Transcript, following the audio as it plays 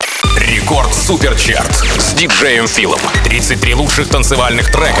Рекорд Суперчарт с диджеем Филом. 33 лучших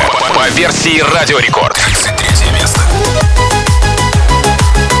танцевальных трека по версии Радио Рекорд. 33 место.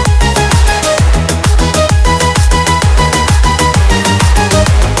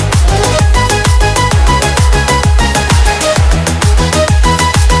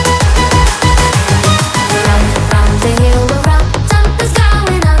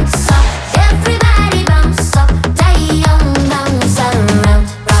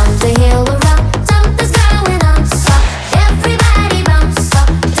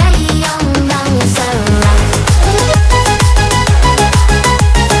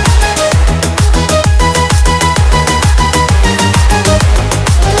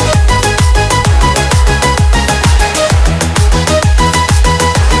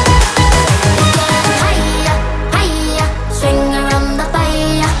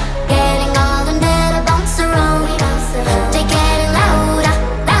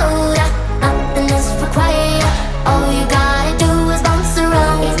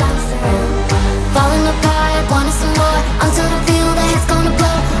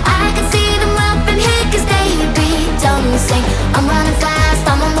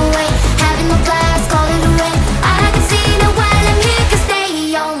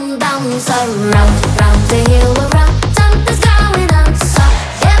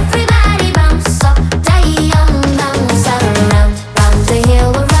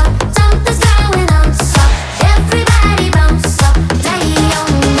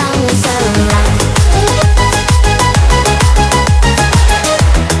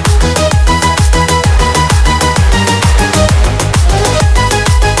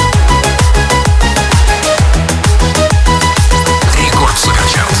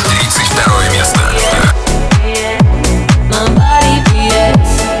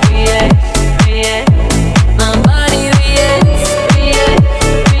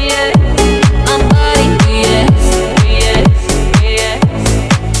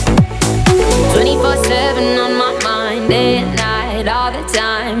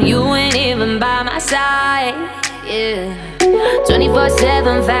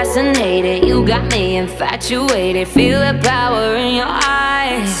 Infatuated, feel the power in your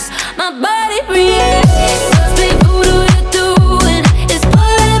eyes. My body reacts. Baby, what are you doing? It's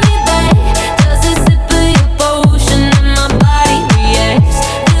pulling me back. Just a sip of your potion and my body reacts.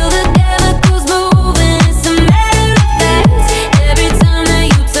 Feel the chemicals moving, it's a matter of fact. Every time that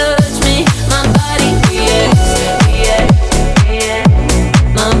you touch me, my body reacts, reacts, reacts.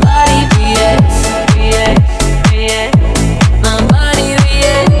 My body reacts, reacts, reacts. My body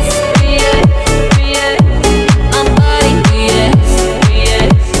reacts, reacts.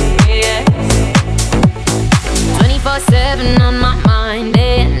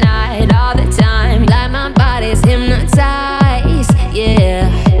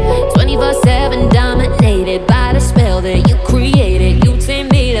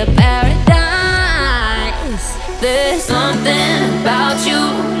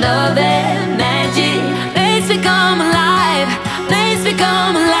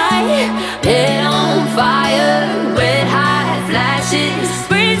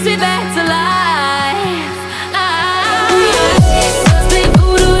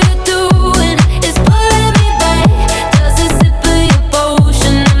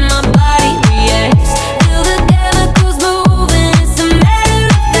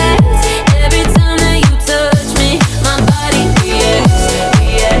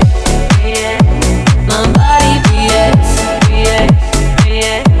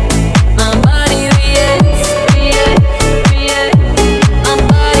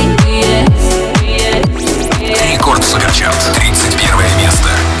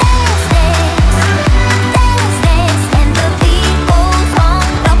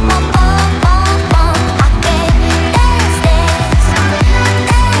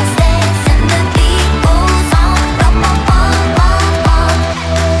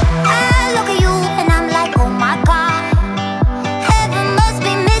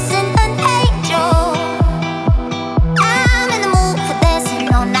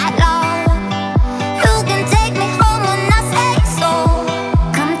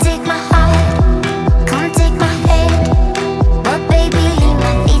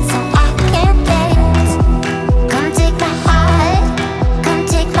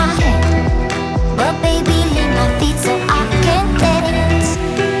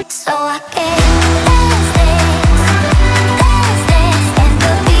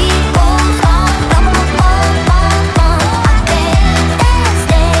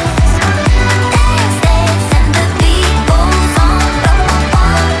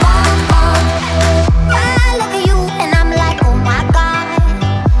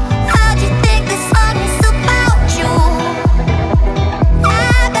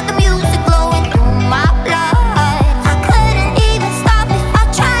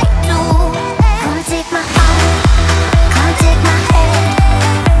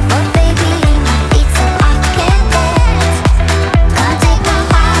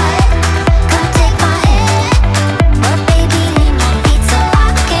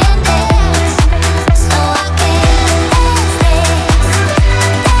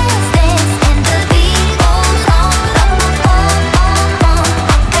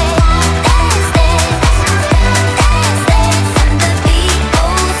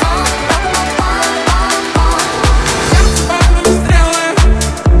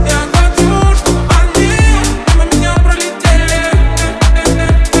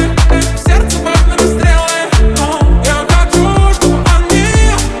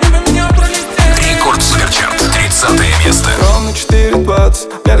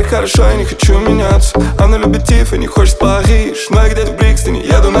 хорошо, я не хочу меняться. Она любит Тиф и не хочет в Париж. Но я где-то в Брикстоне,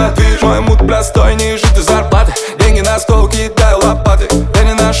 еду на движ. Мой мут простой, не жду зарплаты. Деньги на стол, кидаю лопаты. Я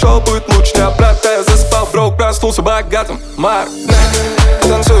не нашел, будет лучше не обратно. Я заспал, броук, проснулся богатым. Марк, ты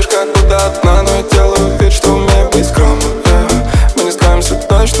танцуешь как будто одна, но я делаю вид, что умею быть скромным. Мы не скроемся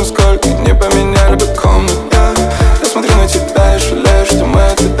точно, сколько не поменяли бы комнат. Я смотрю на тебя и жалею, что мы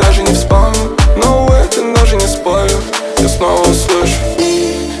это даже не вспомним. Но это даже не спорю, я снова услышу.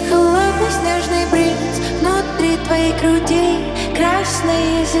 Ты холодный снежный бриз, внутри твоей груди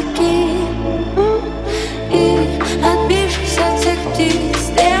красные языки. И отбившись от всех птиц,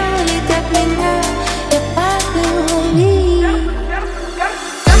 стрелы от меня, я падаю вниз.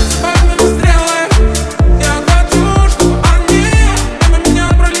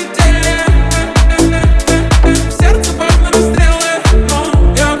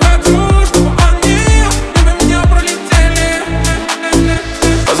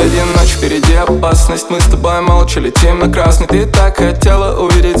 Впереди опасность, мы с тобой молча летим на красный. Ты так хотела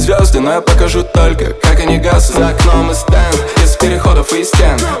увидеть звезды, но я покажу только, как они гаснут. За окном и стенд, из переходов и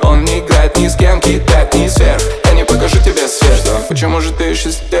стен. Он не играет ни с кем, кидает ни сверх. Я не покажу тебе свет, почему же ты еще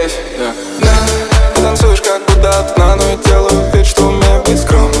здесь? Ты танцуешь как будто одна, но я делаю вид, что умею быть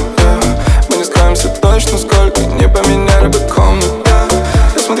скромным. Мы не скроемся точно, сколько не поменяли бы комнат.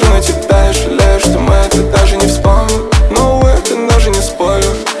 Я смотрю на тебя и жалею, что мы это даже не вспомним. Но это даже не спорю,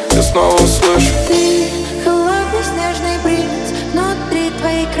 я снова услышу. Ты холодный снежный бриз, внутри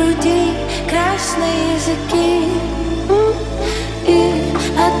твоей груди красные языки. И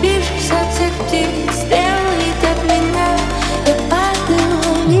отбившись от всех птиц, стрелы от меня, я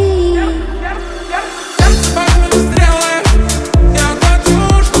падаю вниз.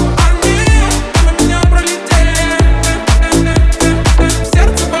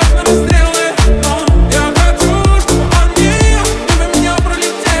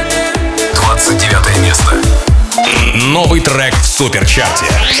 Новый трек в Суперчарте.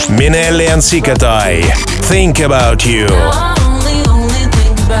 Minelli and Sickotoy. Think about you. Only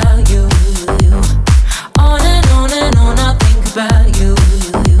think about you. On and on I think about you.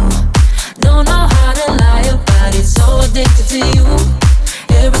 Don't know how to lie about it, so addicted to you.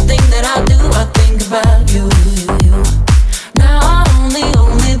 Everything that I do, I think about you. Now I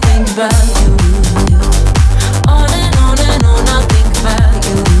only think about you. On and on I think about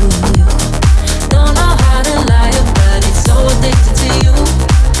you. Don't know how to lie about it, so addicted to you.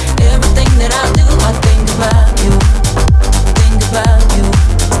 Everything that I do, I think about you. Think about you.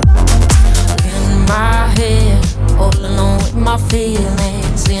 In my head, all alone with my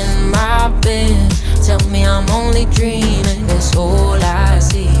feelings. In my bed, tell me I'm only dreaming. That's all I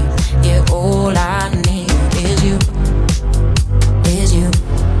see, yeah, all I need is you. Is you.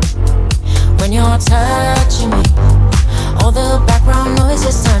 When you're touching me, all the background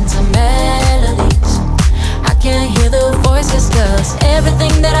noises turn to melodies. I can't hear the voices, cause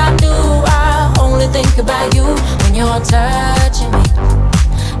everything that I do, I only think about you. When you're touching me,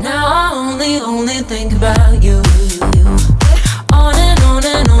 now I only think about you. On and on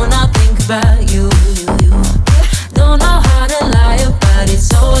I think about you. Don't know how to lie about it,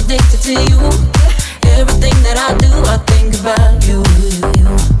 so addicted to you. Everything that I do, I think about you.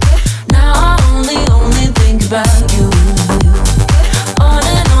 Now I only think about you. On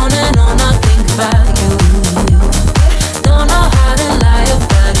and on I think about you. Don't know how to lie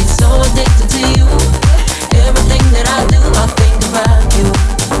about it, so addicted to you. Everything that I do, I think about you.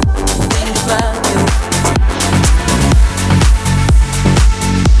 Think about you.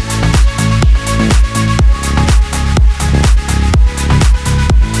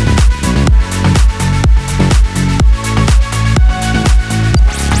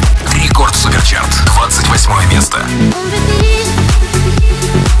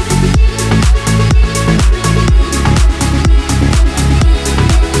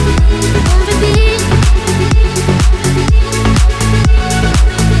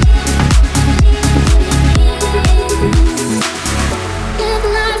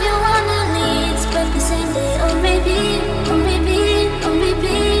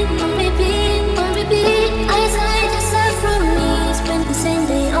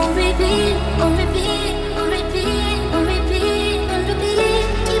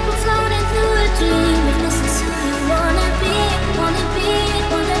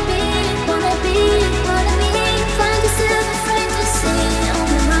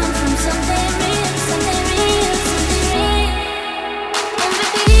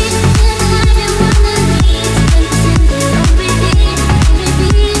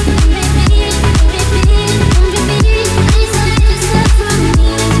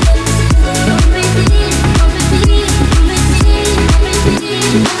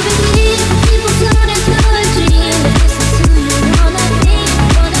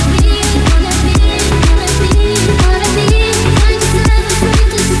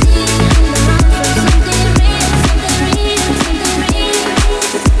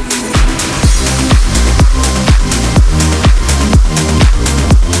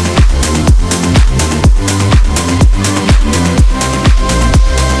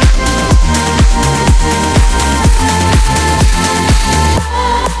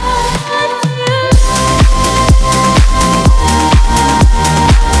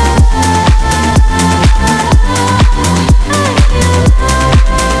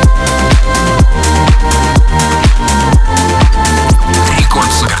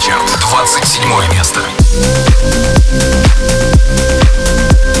 27 место.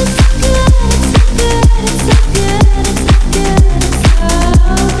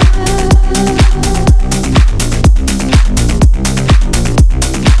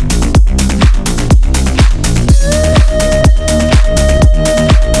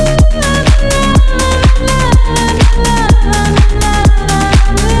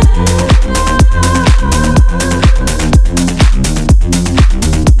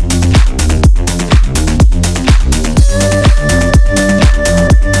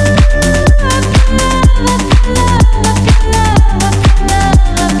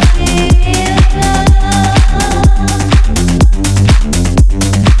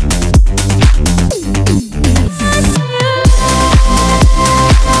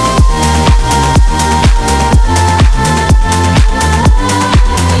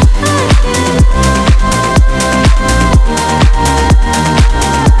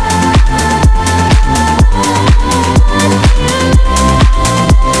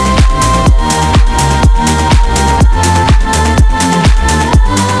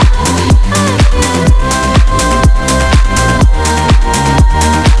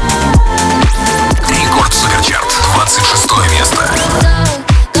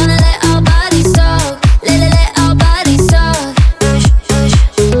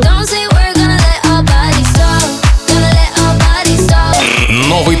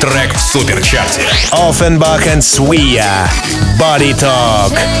 Суперчарте. Ofenbach and Svea, Body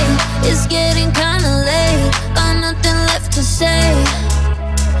Talk. It's getting kinda late, got nothing left to say.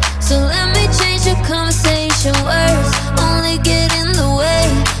 So let me change the conversation. Words only get in the way,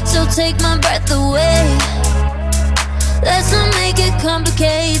 so take my breath away. Let's not make it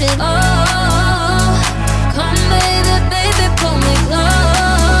complicated. Oh, come baby, baby, pull me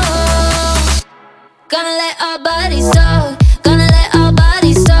close. Gonna let our bodies talk. Gonna let our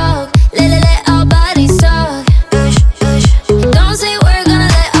bodies talk. Let our bodies talk. Don't say we're gonna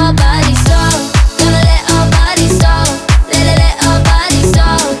let our bodies talk. Gonna let our bodies talk. Let our bodies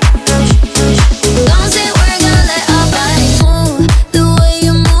talk. Don't say we're gonna let our bodies move. The way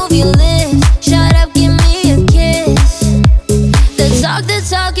you move your lips. Shut up, give me a kiss. The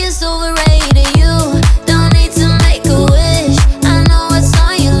talk is overrated. You don't need to make a wish. I know what's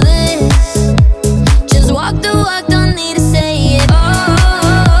on your list. Just walk the walk, don't need to say it.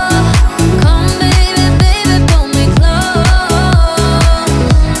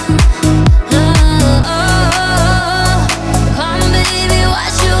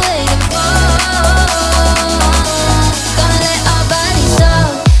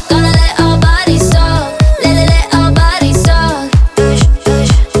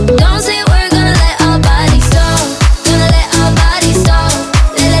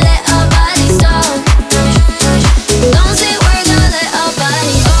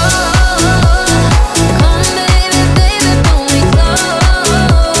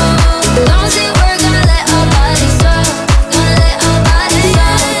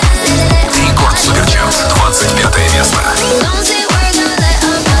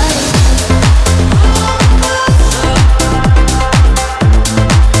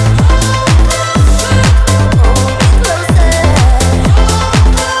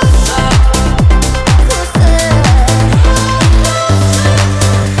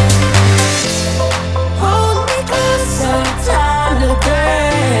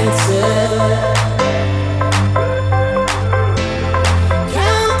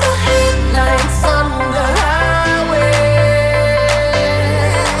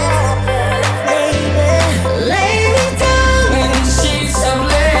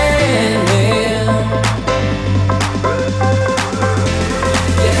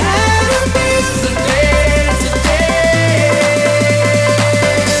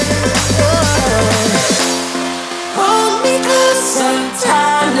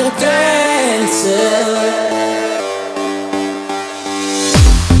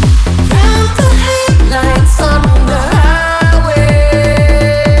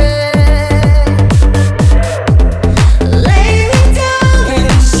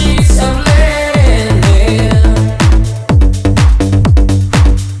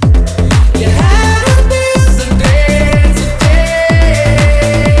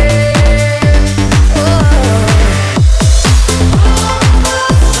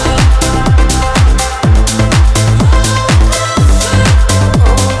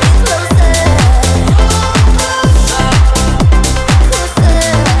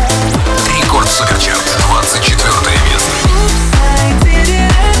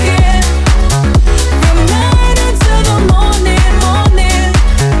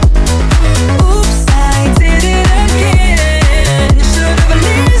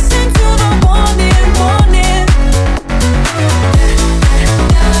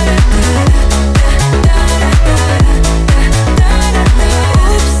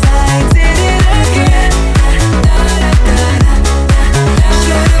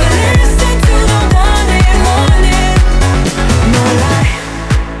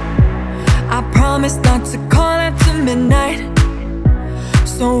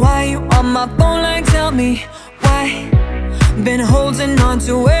 holding on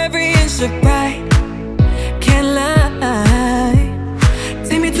to every inch of pride. Can't lie.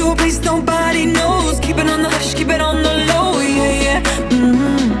 Take me to a place nobody knows. Keep it on the hush, keep it on the low. Yeah, yeah,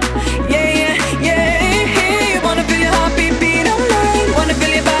 yeah, yeah, yeah. Wanna feel your heartbeat beat on mine. Wanna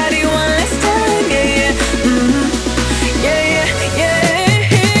feel your body one last time. Yeah, yeah, yeah, yeah,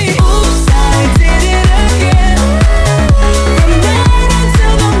 yeah. Oops, I did it again. From night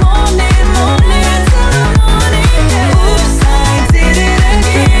until the morning, morning till the morning. Oops, I did it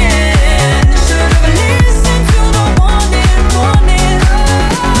again. Should've listened to the warning, warning.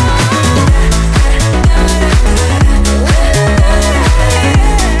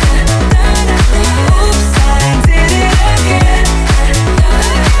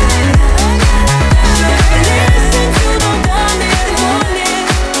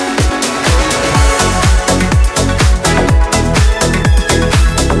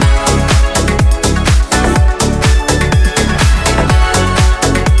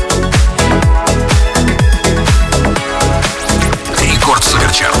 Рекорд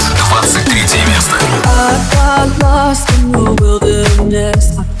Суперчарт, 23 место. I got lost in the wilderness.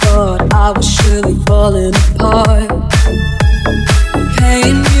 I thought I was surely falling apart.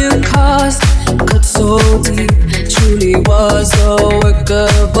 Pain you caused cut so deep. Truly was a work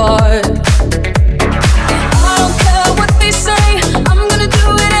of art. I don't care what they say, I'm gonna do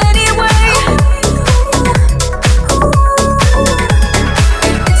it anyway.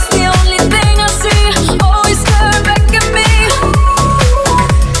 It's the only thing I see, always stare back at me.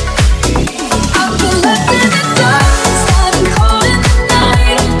 I've been left in the dark, standing cold in the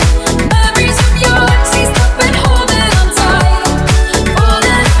night. Memories of your teeth, I've been holding on tight,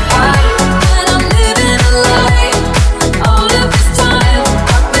 falling apart, and I'm living a lie. All of this time,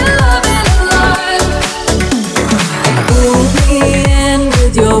 I've been loving alive. Pull me in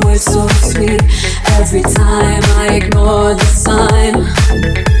with your words so sweet. Every time I ignore the sign,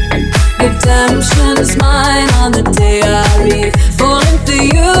 redemption is mine on the day I leave. Falling for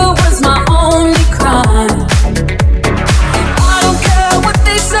you was my only crime. I don't care what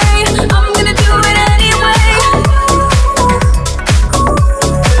they say, I'm gonna do it anyway.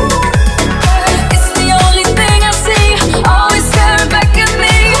 It's the only thing I see, always staring back at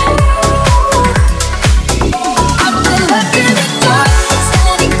me. I've been left in the dark,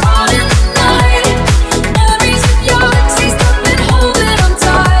 standing cold in the night. Memories of your teeth, I've been holding on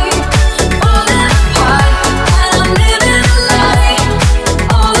tight, falling apart, and I'm living a lie.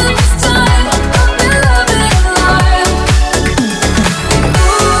 All of this time, I've been loving alive.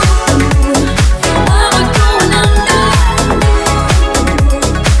 Ooh, am I going under?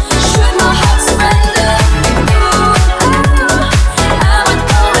 Should my heart surrender? Ooh, am I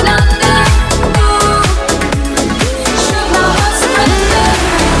going under? Ooh, should my heart surrender?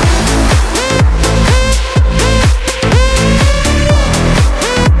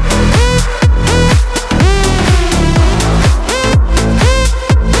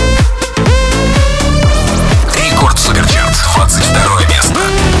 Рекорд Суперчарт, 22 место.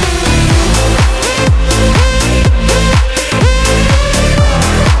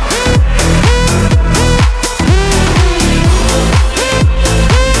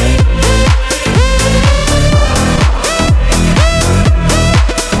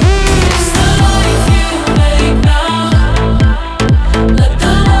 It's the life you make now. Let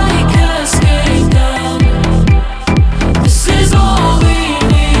the light cascade down. This is all we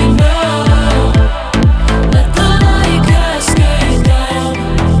need now. Let the light cascade down.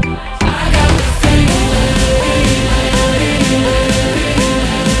 I got the feeling.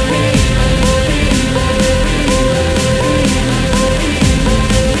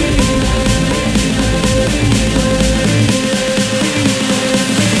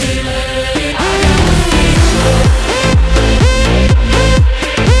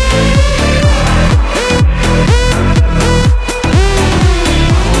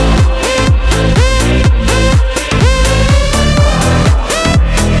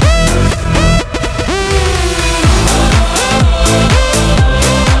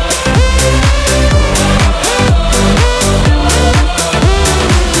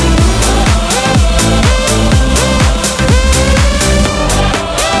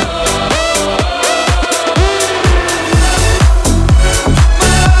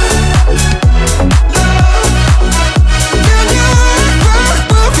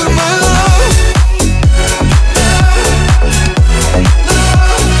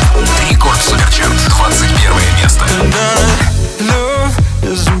 Рекорд Суперчарт, 21 место. Love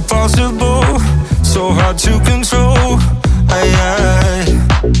is impossible, so hard to control.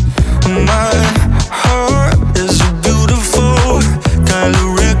 My heart is a beautiful kind of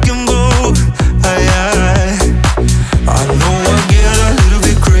wrecking ball. I know I get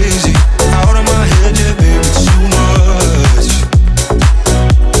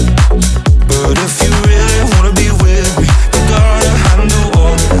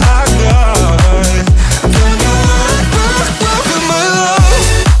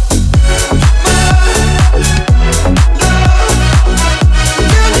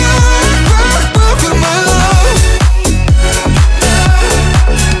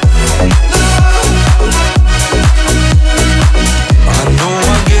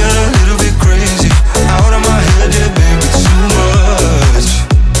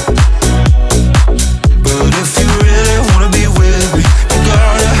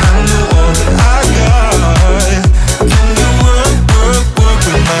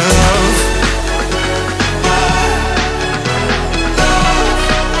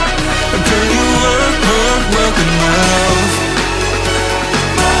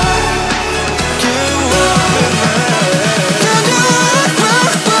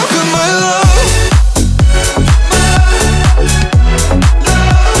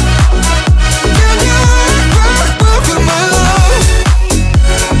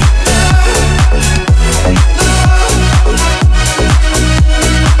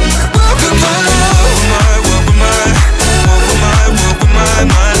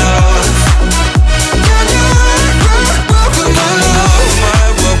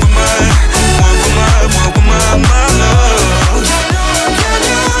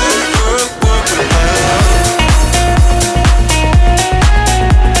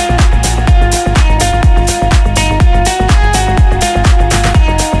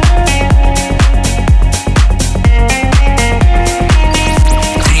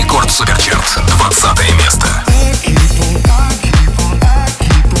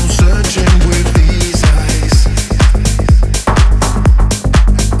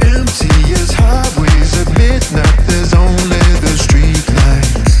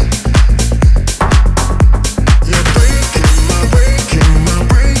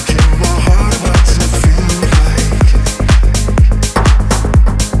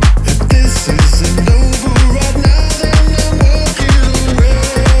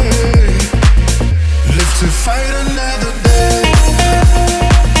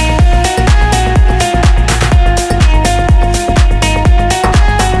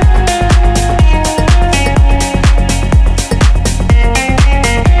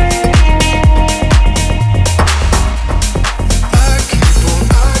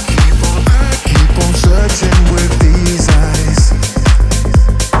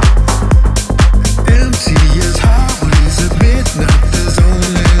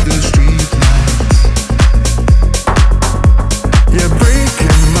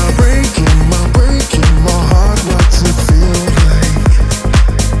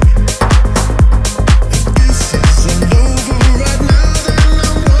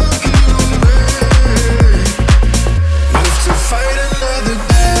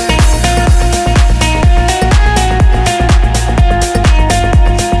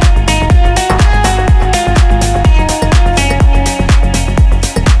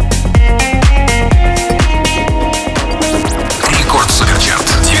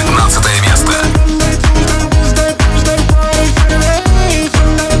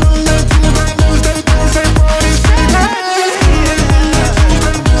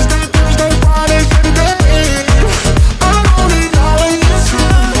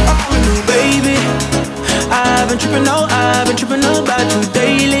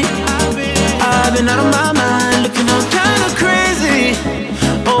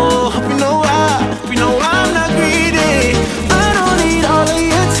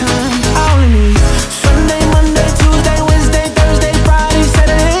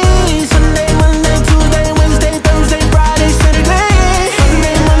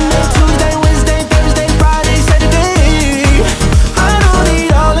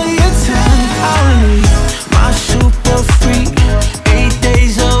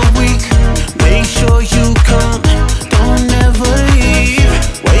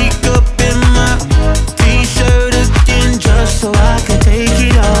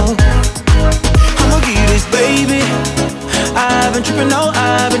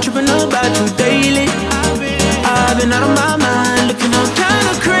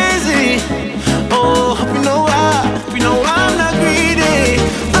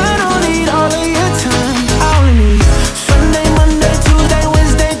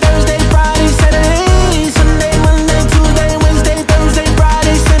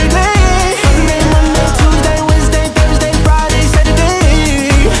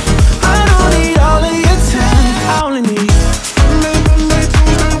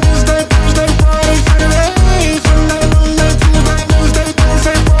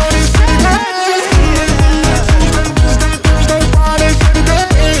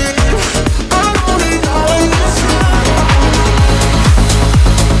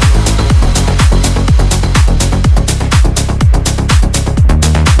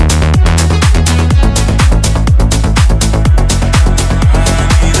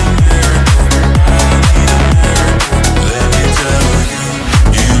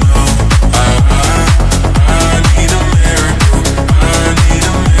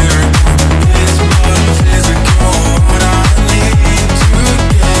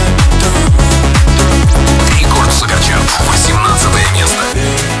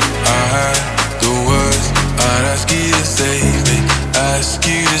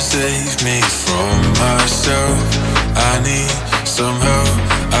save me from myself. I need some help.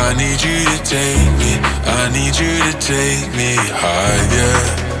 I need you to take me. I need you to take me higher.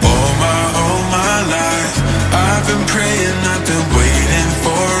 All my life I've been praying, I've been waiting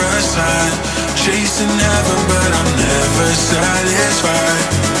for a sign. Chasing heaven but I'm never satisfied.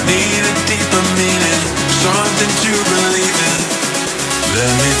 Need a deeper meaning, something to believe in.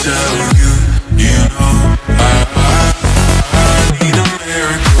 Let me tell you, you know I need a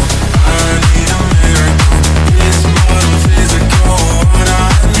miracle. I need a miracle. It's more physical. What I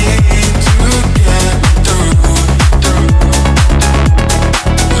need to get through.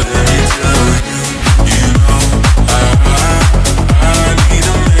 Let me tell you, you know I need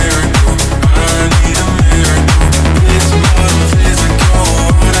a miracle. I need a miracle. It's more physical.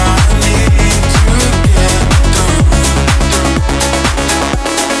 What I need to get through.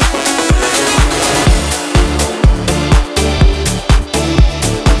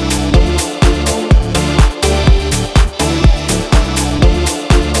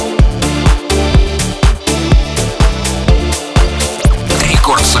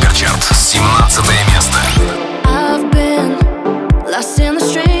 Рекорд Суперчарт, 17 место. I've been lost in the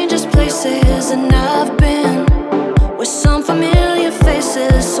strangest places, and I've been with some familiar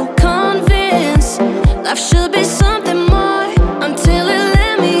faces. So convinced life should be something more until it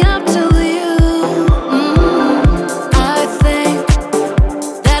led me up to you. I think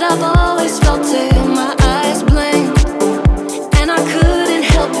that I've always felt it. My eyes blinked, and I couldn't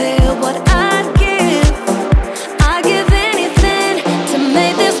help it. What I'd give anything to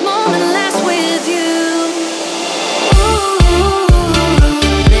make this moment last with you. Ooh,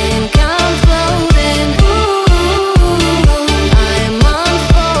 think I'm floating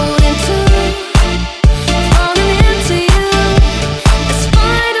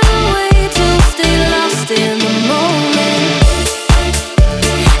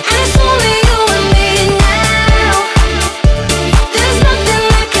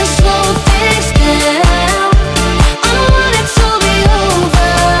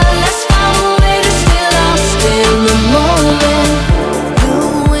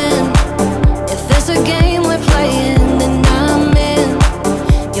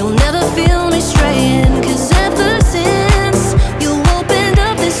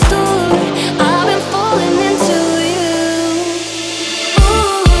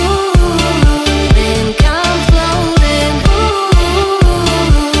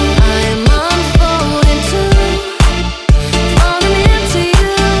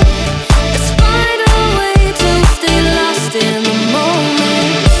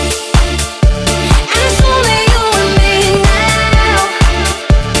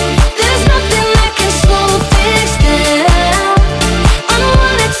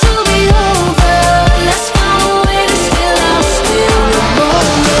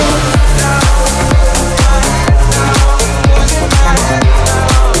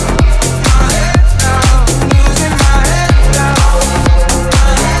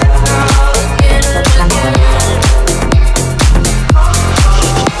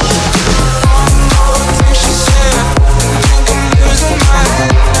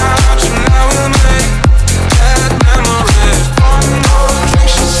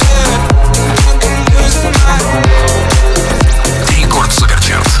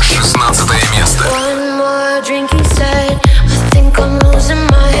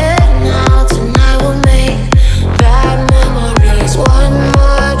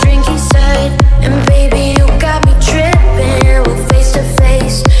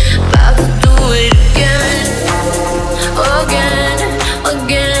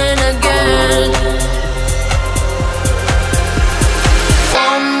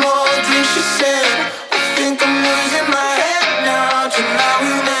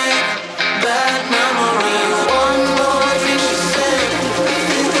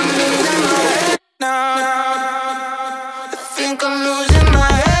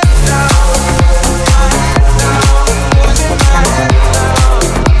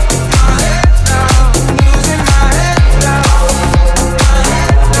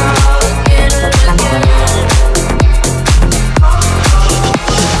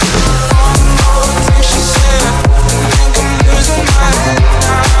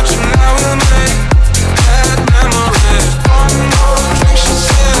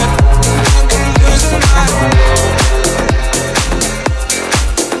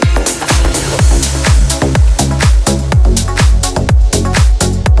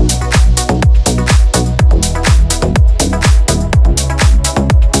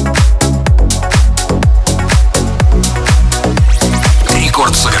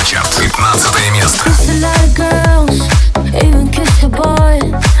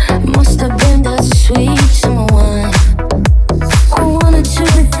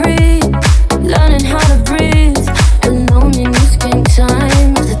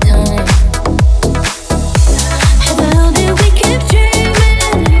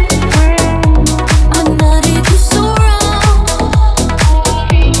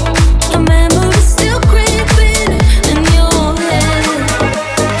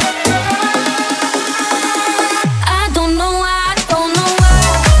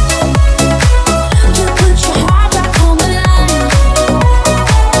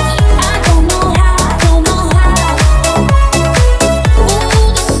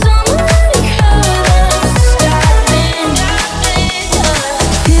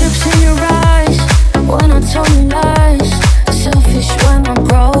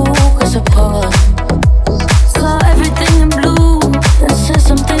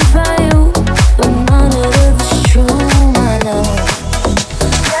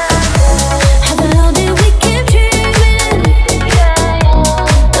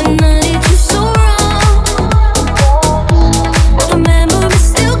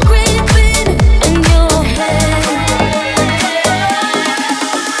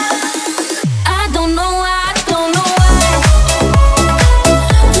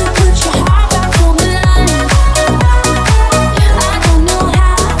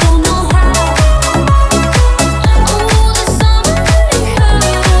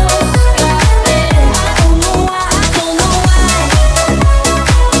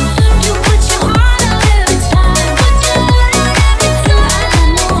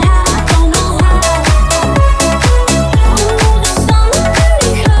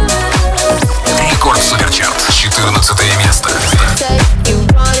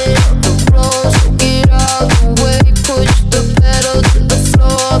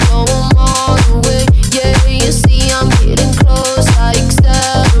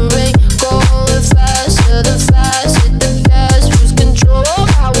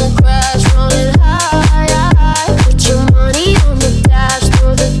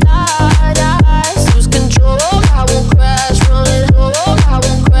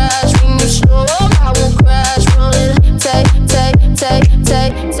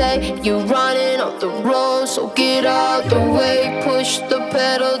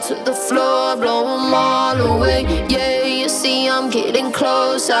to the floor, blow them all away. Yeah, you see I'm getting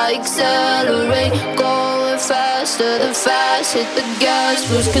close, I accelerate. Going faster than fast, hit the gas,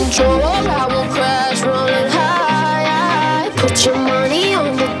 lose control, I won't crash, rolling high. Put your money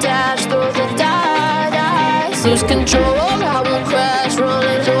on the dash, throw the dice. Lose control, I won't crash,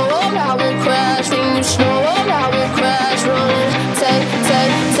 rolling low, I won't crash. When you slow, I won't crash, rolling.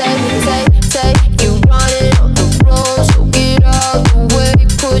 Take, you running on the road, so get out the way.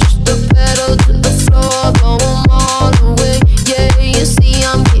 Push the pedal to the floor, blow them all away. Yeah, you see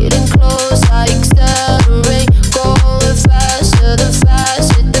I'm getting close, I accelerate. Going faster than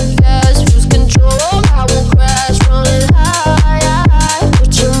fast, hit the gas, lose control, I won't crash, rolling high.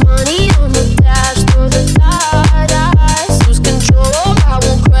 Put your money on the dash, throw the dice. Lose control, I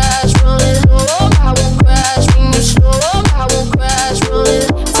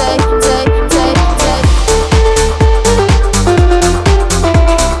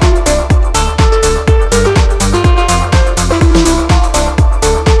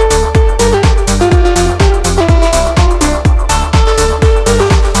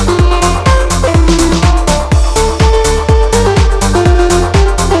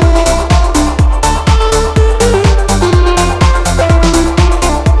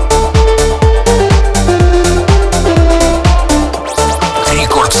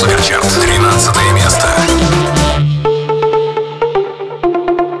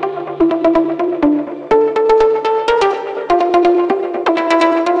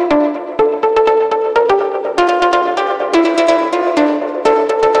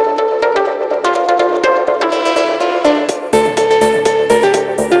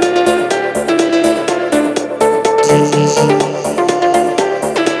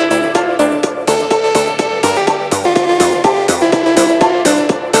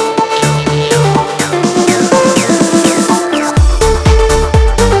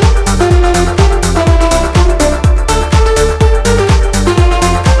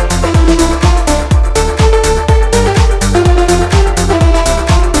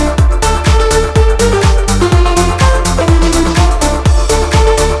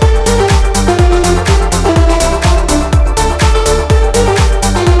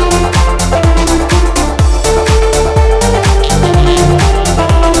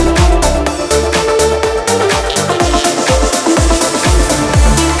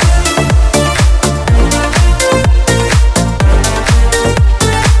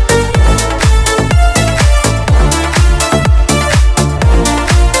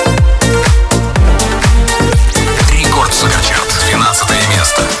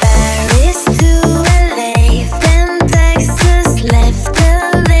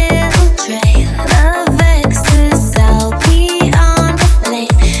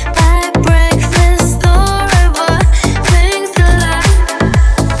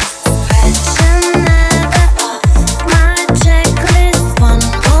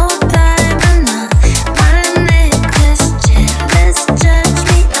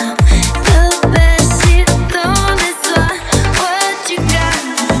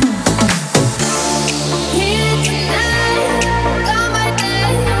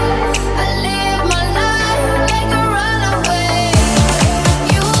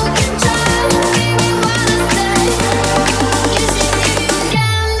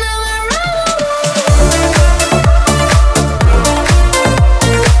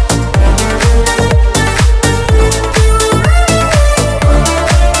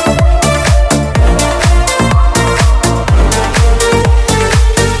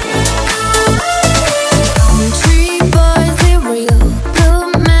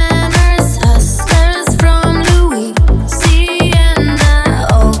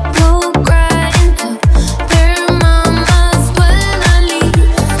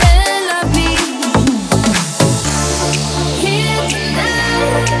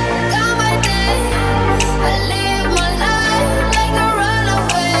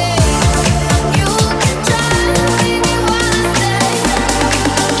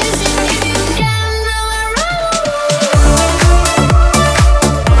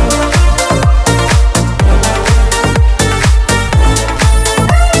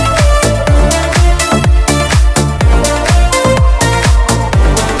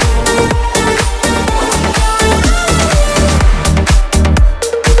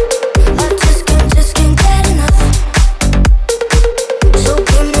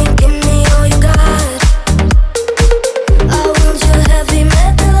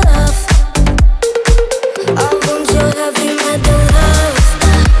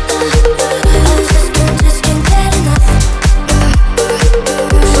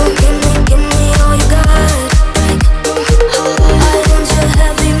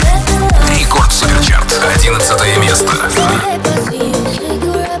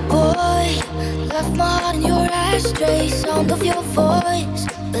stray sound of your voice.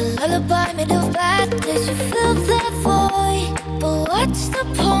 The lullaby made of badness, you fill that void. But what's the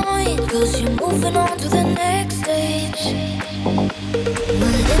point? Cause you're moving on to the next stage.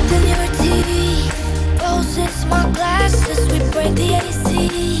 My lip in your teeth, roses, my glasses, we break the AC.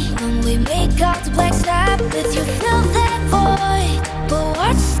 When we make out the Black Sabbath, you fill that void. But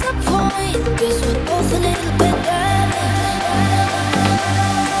what's the point? Cause we're both a little bit damaged.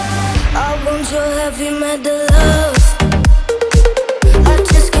 I want your heavy metal love. I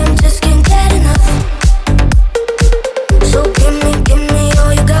just can't get enough. So give me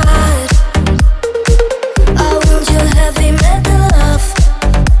all you got. I want your heavy metal love.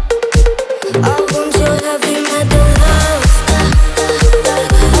 I want your heavy metal love.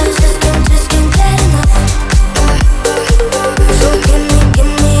 I just can't get enough. So give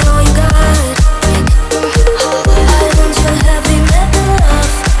me all you got. I want your heavy metal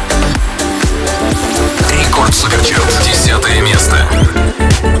love. Рекорд Суперчарт, 10 место.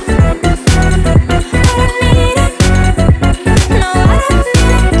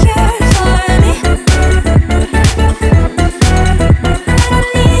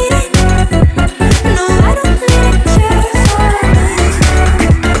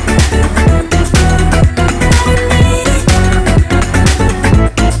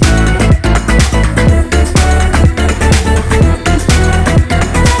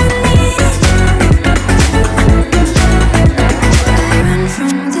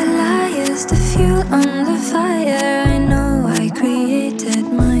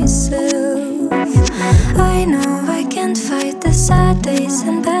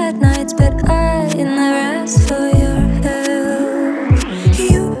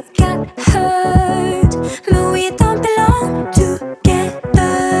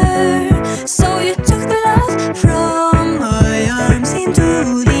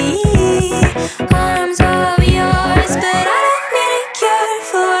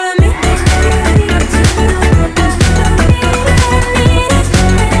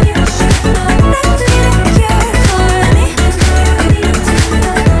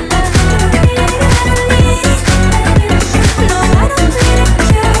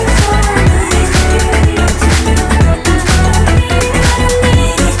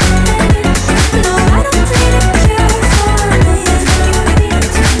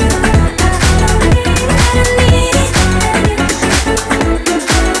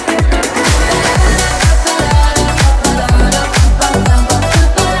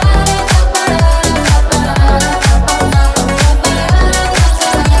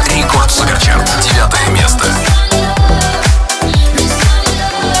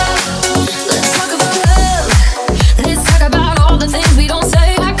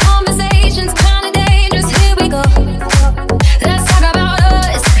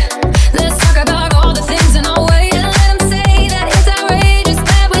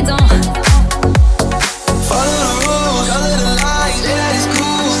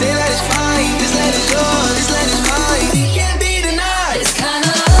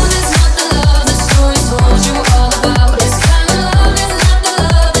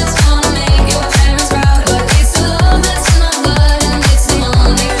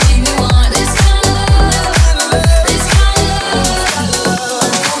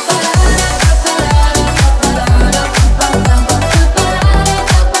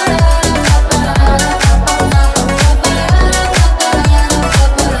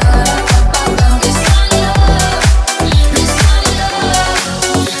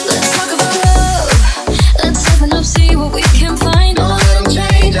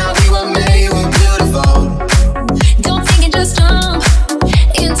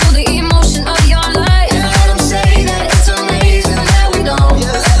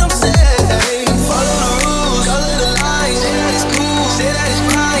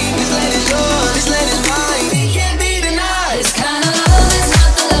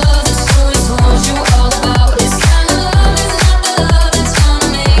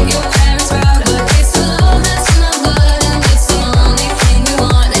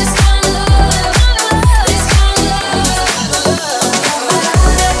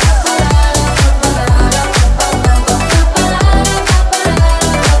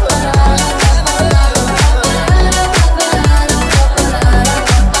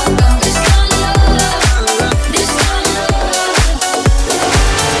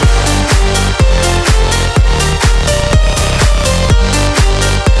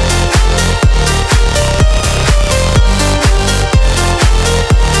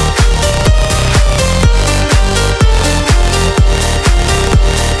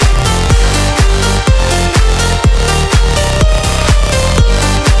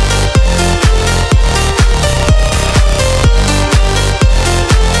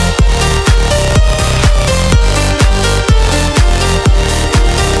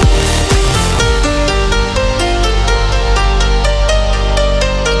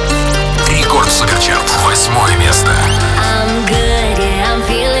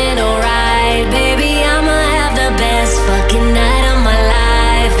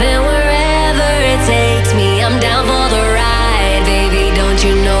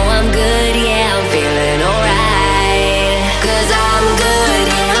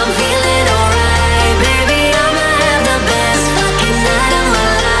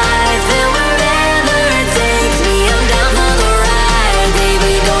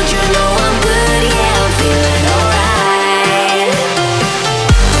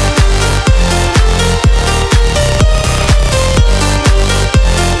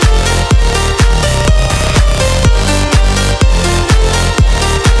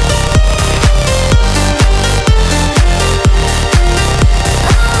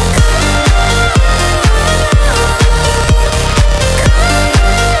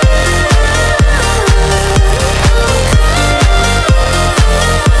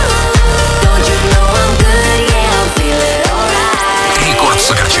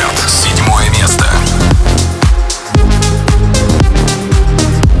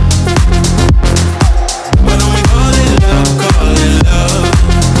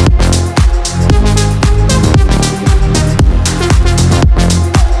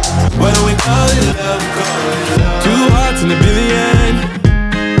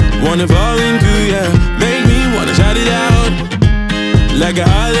 like a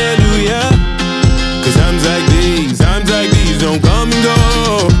hallelujah. Cause times like these don't come and go.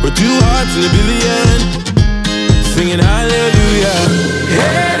 We're two hearts in a billion, singing hallelujah.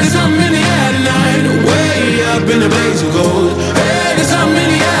 Hey, there's something in the air tonight, way up in the blaze of gold. Hey, there's something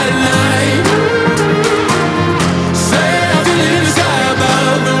in the air tonight. Say I feel it in the sky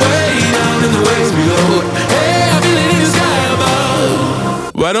above and way down in the waves below. Hey, I feel it in the sky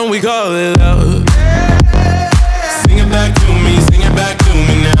above. Why don't we call it love? Sing it back to me, sing it back to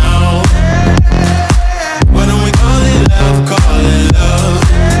me now. Why don't we call it love, call it love?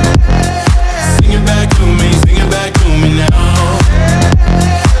 Sing it back to me, sing it back to me now.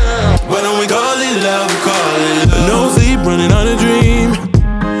 Why don't we call it love, call it love? No sleep, running on a dream.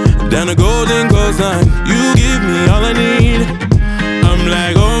 Down the golden coastline, you give me all I need. I'm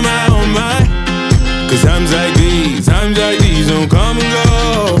like, oh my. Cause times like these don't come and go.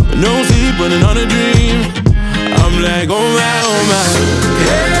 No sleep, running on a dream. I'm like, oh my.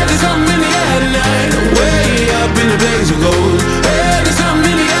 Hey, there's something in the air tonight, way up in the blaze of gold. Hey, there's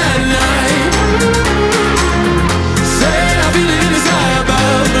something in the air tonight. Say I feel it in the sky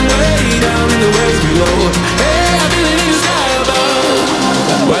above and way down in the waves below. Hey, I feel it in the sky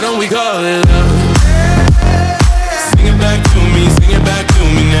above. Why don't we call it love? Sing it back to me, sing it back to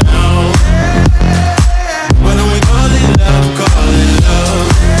me now. Why don't we call it love, call it love?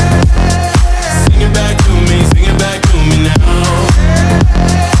 Sing it back to me, sing it back to me now.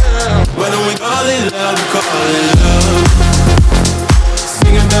 Why don't we call it love, call it love?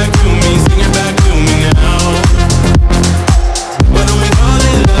 Sing it back to me, sing it back to me now. Why don't we call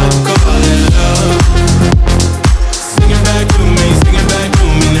it love, call it love? Sing it back to me, sing it back to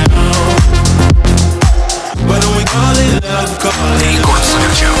me now. Why don't we call it love, call it love? Рекорд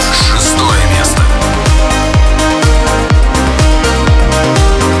Superchart, 6-е место.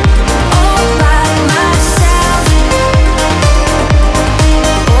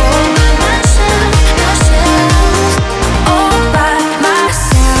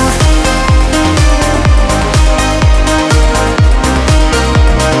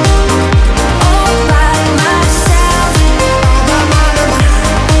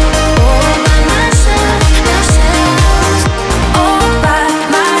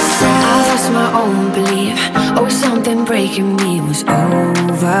 Breaking me was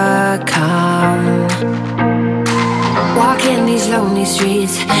overcome. Walking these lonely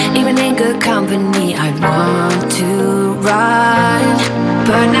streets, even in good company, I want to run.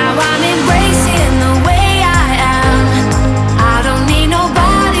 But now I'm embracing the way I am. I don't need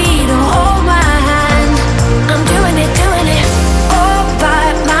nobody to hold my hand. I'm doing it all by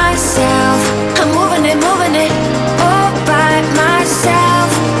myself. I'm moving it all by myself.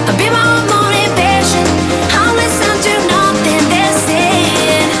 I'll be my own motivation. I'll listen to nothing they're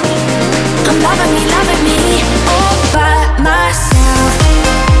saying. I'm loving me all by myself.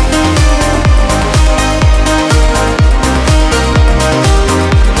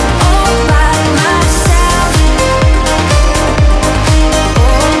 All by myself. All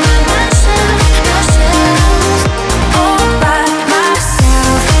by myself. All by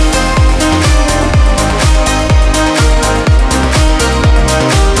myself.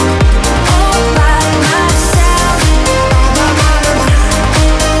 All by myself.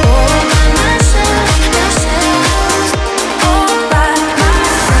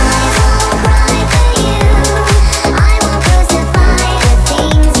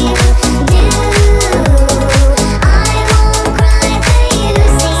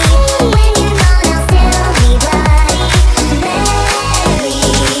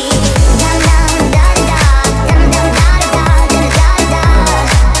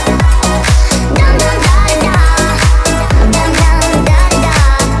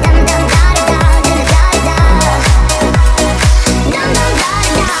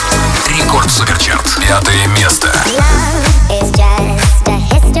 Рекорд Superchart, 5-е место. Love is just a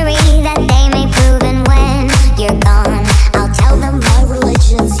history that they may prove, and when you're gone, I'll tell them my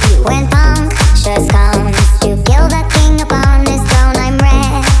religion's you. When punctures comes to kill the king upon his throne, I'm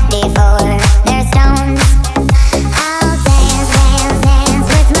ready for their stones. I'll dance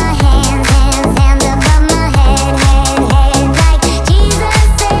with my hands above my head, like Jesus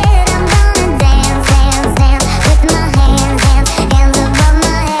said. I'm gonna dance with my hands above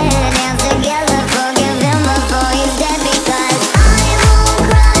my head. Dance together, forgive him before he's dead.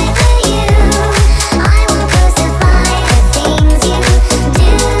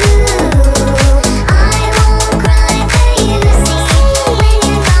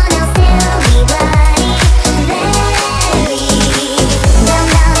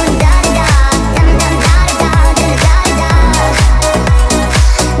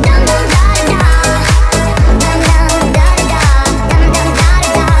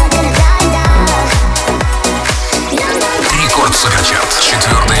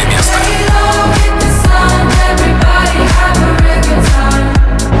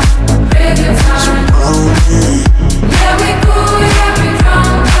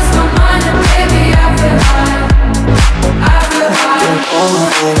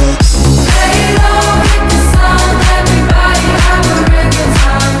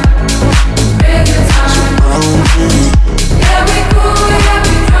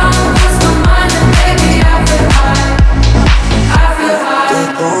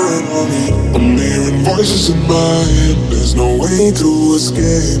 voice in my head, there's no way to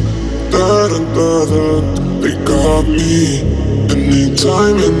escape. They got me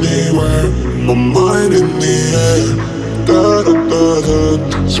anytime, anywhere. My mind in the air.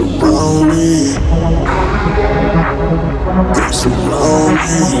 Surround me. They surround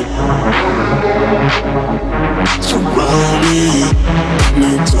me. Surround me.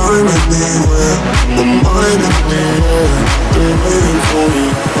 Anytime, anywhere. My mind in the air. They're waiting for me.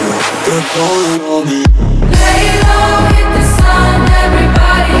 They're calling on me. Lay low, hit the sun.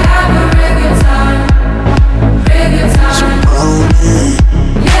 Everybody have a real good time. Real good time. Surround me.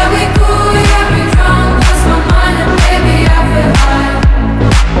 Yeah, we cool, yeah, we drunk. Lost my mind and baby, I feel high.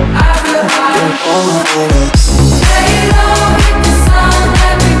 I feel high. They're calling on me. Lay low, hit the sun.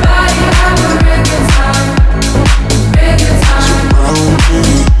 Everybody have a real good time. Real good time. Surround me.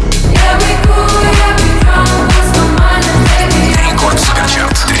 Yeah, we cool, yeah, we drunk. Lost my mind and baby, I feel Рекорд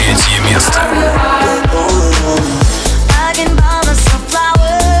Superchart. Третье место. I can buy myself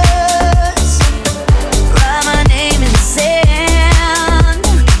flowers, write my name in the sand,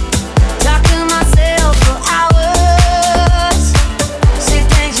 talk to myself for hours, say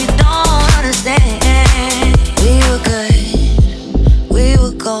things you don't understand. We were good, we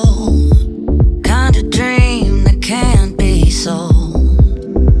were gold, kind of dream that can't be sold.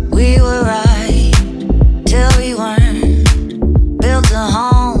 We were right till we weren't, built a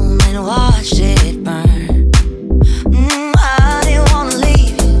home and watched it burn. I didn't wanna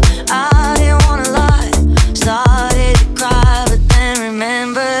leave you, I didn't wanna lie. Started to cry, but then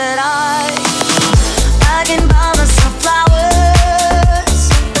remembered I can buy myself flowers,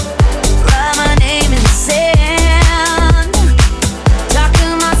 write my name in the sand, talk to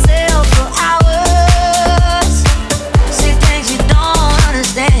myself for hours, say things you don't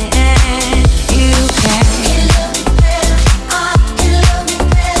understand. You can love me better, I can love me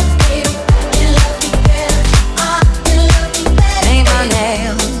better, baby. Can love me better, I can love me better. Paint my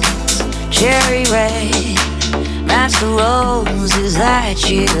nails cherry red, match the roses that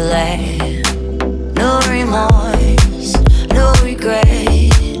you left. No remorse, no regret.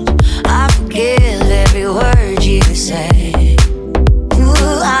 I forgive every word you said.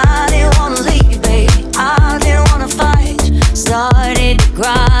 Ooh, I didn't wanna leave, baby. I didn't wanna fight. Started to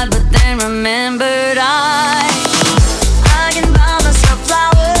cry, but then remembered I can buy myself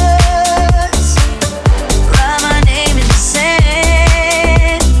flowers, write my name in the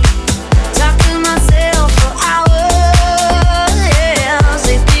sand, talk to myself for hours, yeah,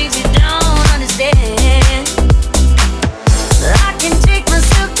 say things you don't understand. I can take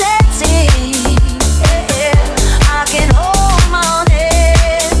myself dancing, yeah, I can hold my own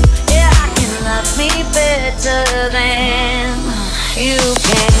head, yeah, I can love me better than you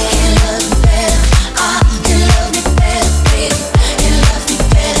can. Love me better, I can love me better, baby. Can love me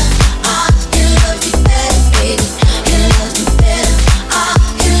better, I can love me better, baby. Can love me better, I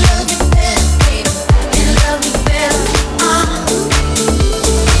can love me better, baby. Can love me better,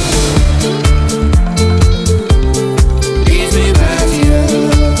 Leads me back to you.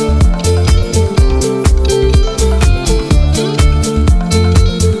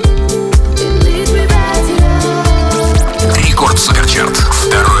 leads me back to you. Рекорд Superchart.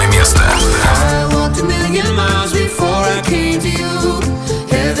 Второе место. I walked a million miles before I came to you.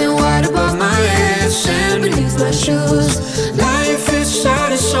 Heaven wide above my head, sand beneath my shoes. Life is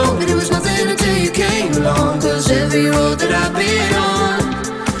sad and so, but it was nothing until you came along. 'Cause every road that I've been on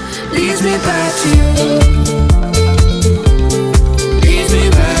leads me back to you. Leads me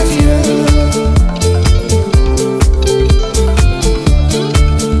back to you.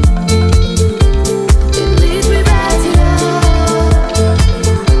 leads me back to you.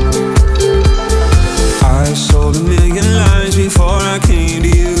 I sold a million lies before I came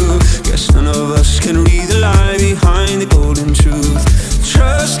to you. Guess none of us can read the lie behind the golden truth.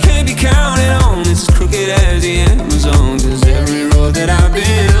 Trust can't be counted on, it's as crooked as the Amazon. 'Cause every road that I've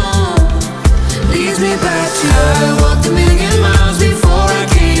been on leads me back to you. I walked a million miles before I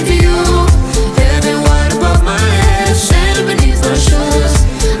came to you. Heaven wide above my head, sand beneath my shoes.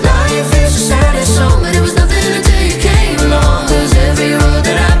 Life is a saddest song, but it was nothing until you came along. 'Cause every road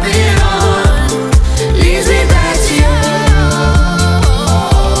that I've been on leads me back to you.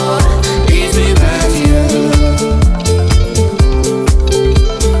 Leads me back to you.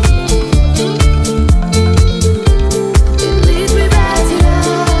 leads me back to you.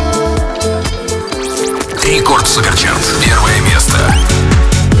 Рекорд Superchart.